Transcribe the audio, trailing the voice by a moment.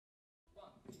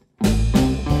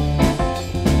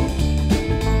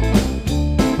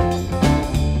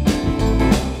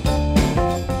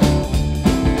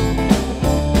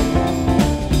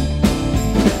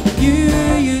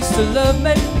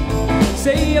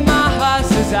say my heart's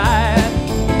desire.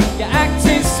 You're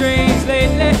acting strange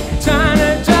lately, trying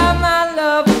to drive my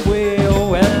love away.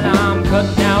 Well, I'm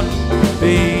cutting out,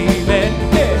 baby.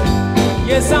 Yeah.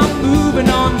 Yes, I'm moving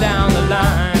on down the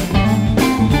line.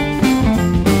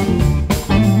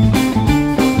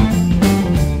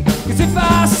 If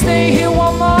I stay here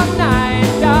one more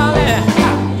night, darling,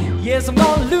 yes, I'm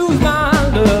gonna lose my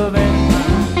loving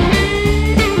mind.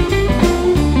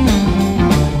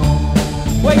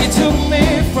 Well, you took me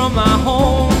from my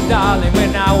home, darling,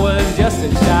 when I was just a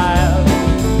child,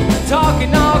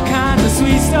 talking all kinds of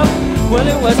sweet stuff. Well,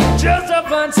 it was just a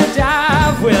bunch of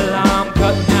jive. Well, I'm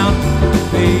cutting out,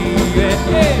 baby,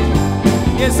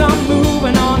 yeah. Yes, I'm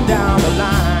moving on down the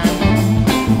line.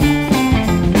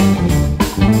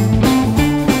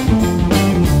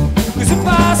 If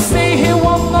I stay here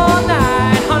one more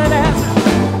night, honey, that's,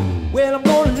 well, I'm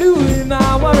gonna lose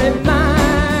my worried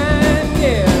mind.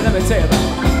 Yeah, let me tell you about it.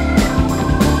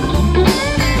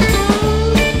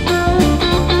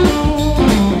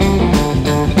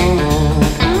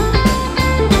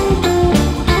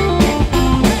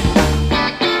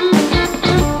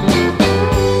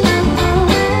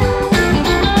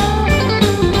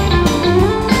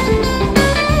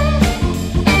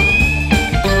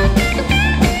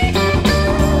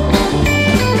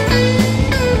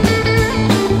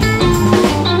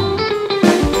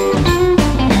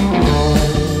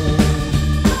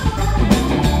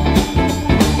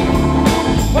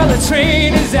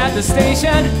 Train is at the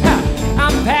station.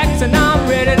 I'm packed and I'm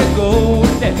ready to go.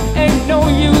 There ain't no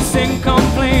use in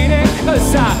complaining,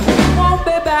 'cause I won't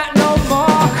be back no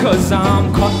more. 'Cause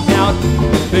I'm cutting out,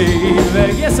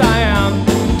 baby, yes I am.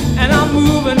 And I'm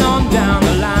moving on down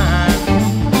the line.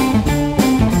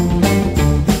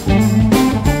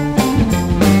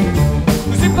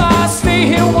 'Cause if I stay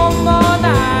here one more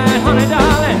night, honey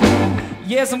darling,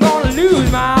 yes, I'm gonna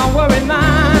lose my worried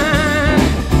mind.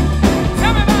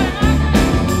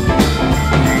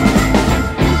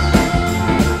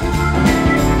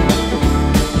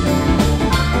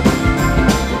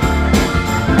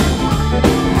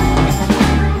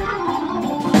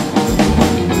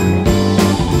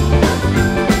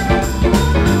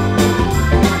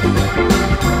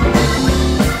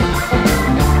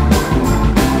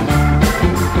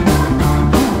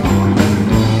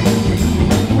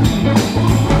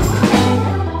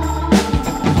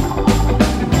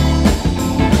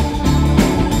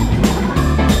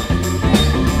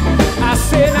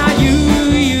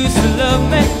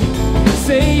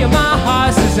 My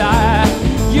heart's desire.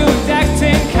 You're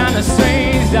acting kind of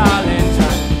strange, darling,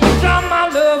 trying to drive my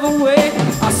love away.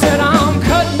 I said I'm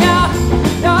cutting out,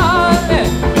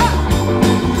 darling,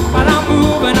 and I'm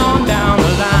moving on down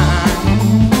the line.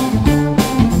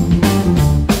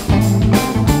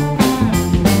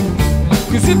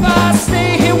 'Cause if I stay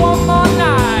here one more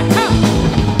night,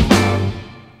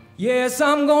 yes,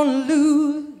 I'm gonna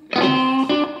lose.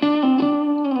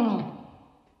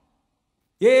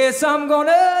 Yes, I'm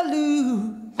gonna lose.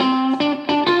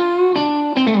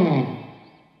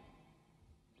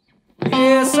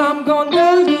 Yes, I'm gonna